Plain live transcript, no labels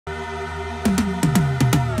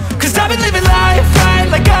been living life right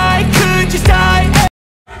like I could just die.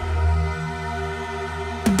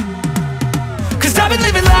 Cause I've been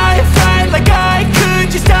living life right like I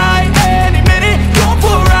could just die any minute. Going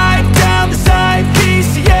for a ride down the side,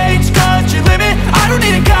 PCH, country limit. I don't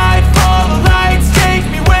need a guide, follow lights, take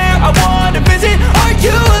me where I wanna visit. Are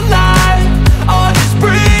you alive? Or just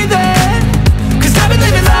breathing? Cause I've been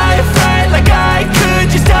living life right like I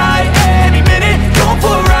could just die any minute. Going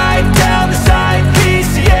for a ride down the side,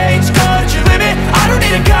 PCH, country limit. I don't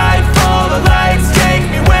need a guide, follow lights, take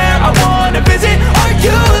me where I wanna visit. Are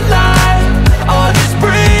you alive? Or just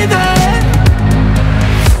breathing?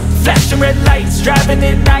 Flashing red lights, driving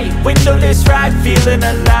at night, windowless ride, feeling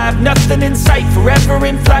alive. Nothing in sight, forever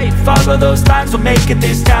in flight. Follow those lines, we'll make it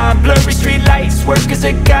this time. Blurry street lights, work as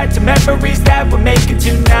a guide to memories that we're making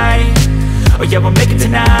tonight. Oh yeah, we'll make it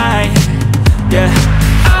tonight. Yeah.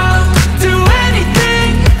 I'll do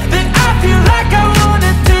anything that I feel like I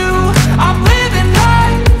wanna do. I'm living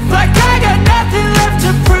life like I got nothing left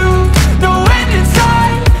to prove. No end in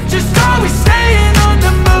sight, just always staying on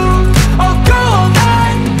the move. I'll go all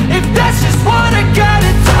night if that's just what I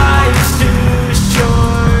gotta do. Life's too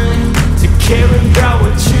short to care about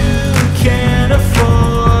what you can't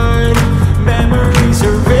afford. Memories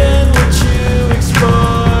are in what you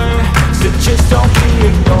explore, so just don't be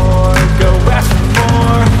ignored. Go ask for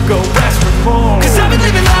more, go ask for more. Cause I've been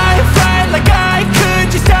living life right like I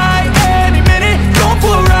could just die any minute. Going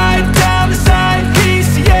for a ride down the side,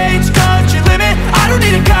 PCH, country limit. I don't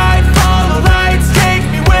need a guide, follow lights, take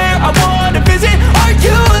me where I wanna visit. Are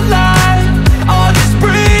you alive? Or just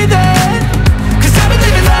breathing? Cause I've been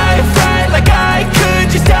living life right like I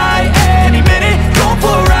could just die any minute. Going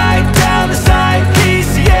for a ride down the side,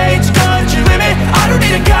 PCH, country limit. I don't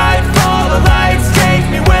need a guide, follow lights, take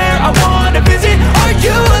me where I wanna visit. Are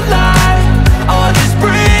you alive? Or just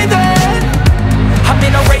breathing? I'm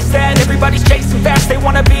in a race that everybody's chasing fast. They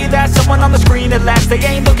wanna be that someone on the screen at last. They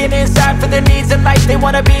ain't looking inside for their needs in life. They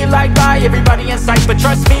wanna be liked by everybody in sight. But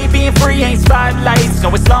trust me, being free ain't spotlights.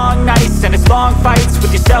 No, it's long nights and it's long fights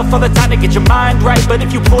with yourself all the time to get your mind right. But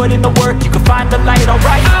if you put in the work, you can find the light,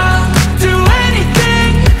 alright. I'll do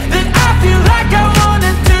anything that I feel like I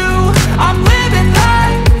wanna do. I'm living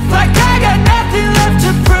life like I got nothing left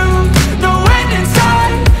to prove. No end in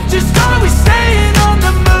sight, just always staying on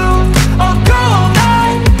the move. I'll go all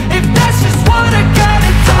night if that's just what I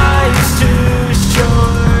gotta do. Life's too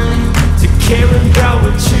short to care about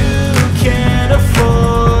what you can't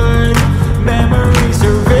afford. Memories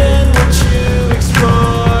are in what you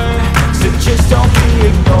explore, so just don't be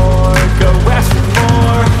ignored. Go ask for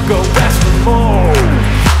more, go ask for more.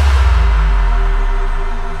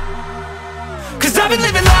 Cause I've been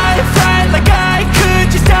living life right like I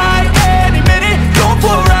could just die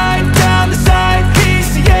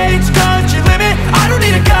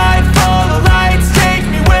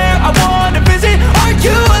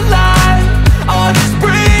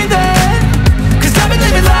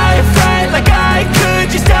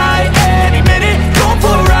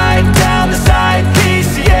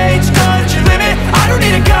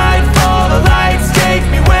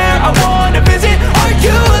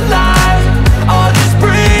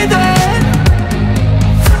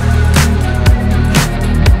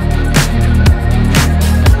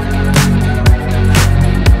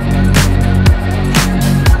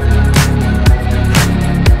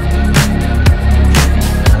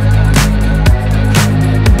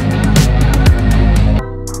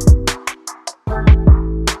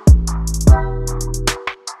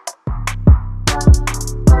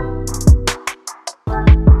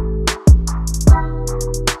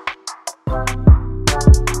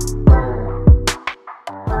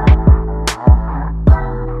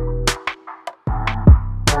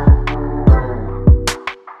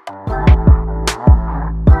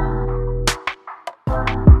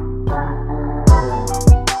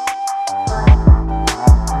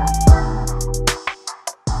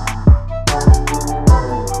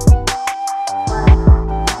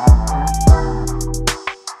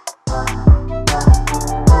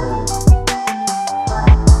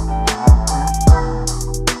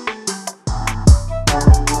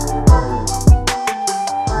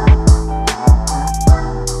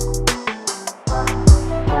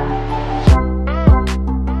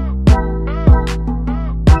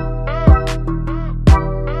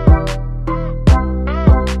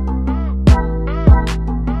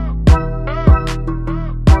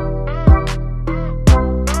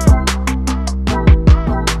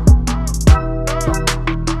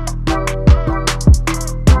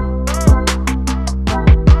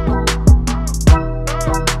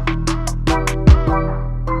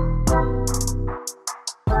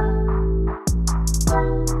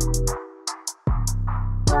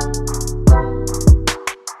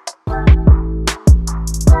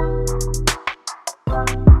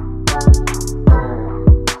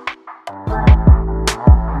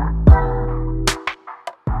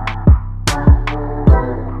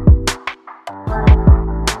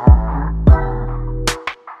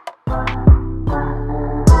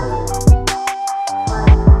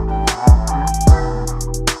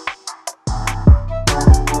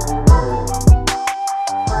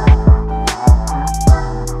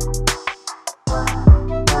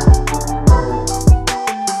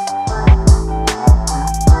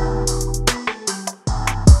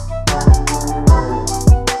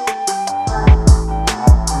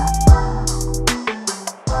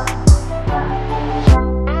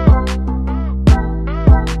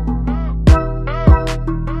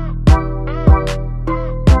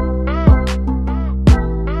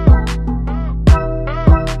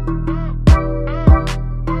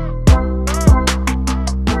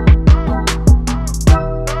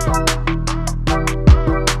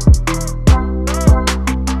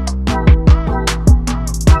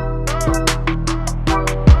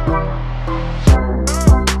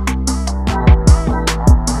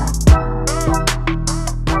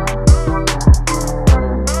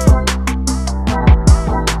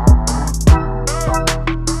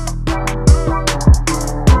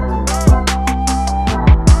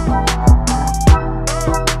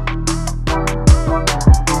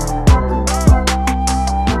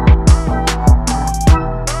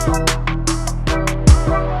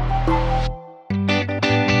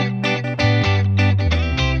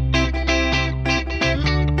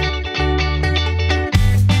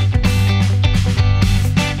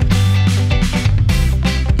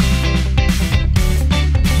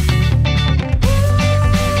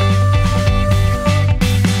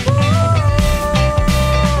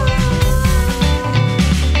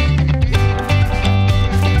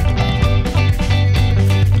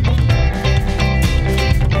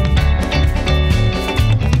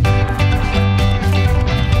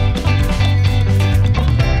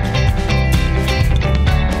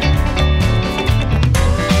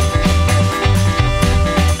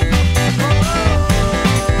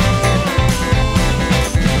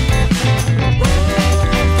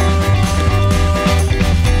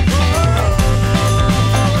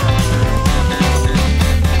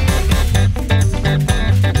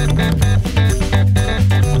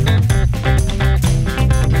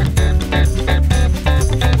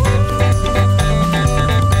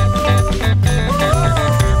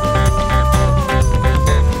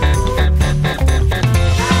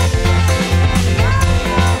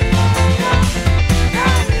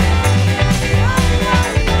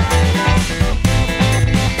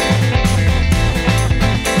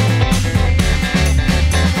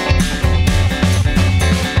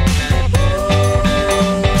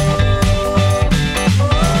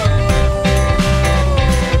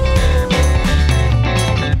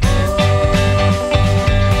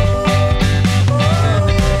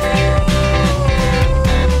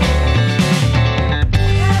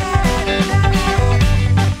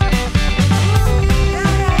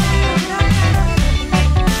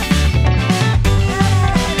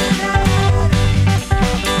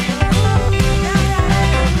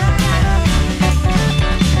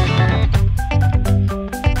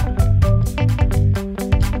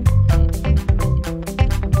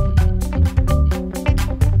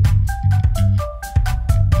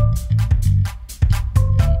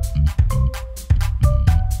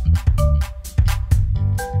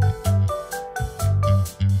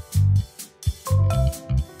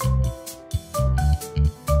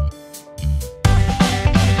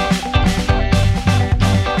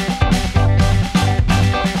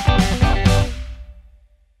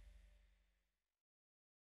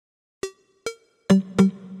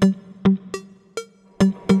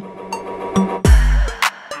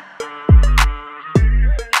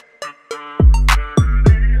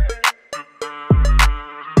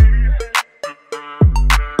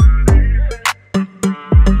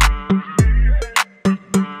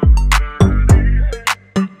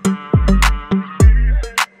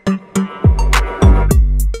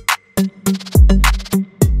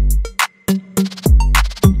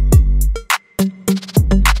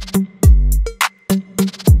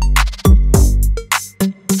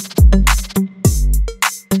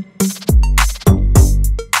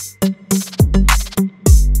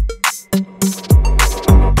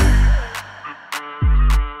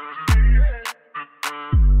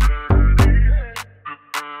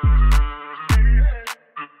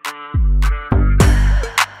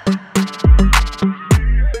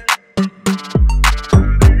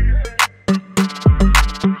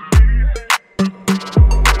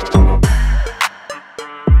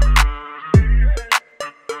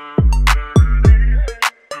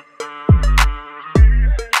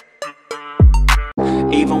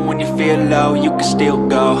Even when you feel low, you can still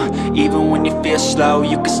go. Even when you feel slow,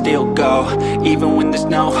 you can still go. Even when there's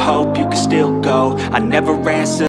no hope, you can still go. I never answer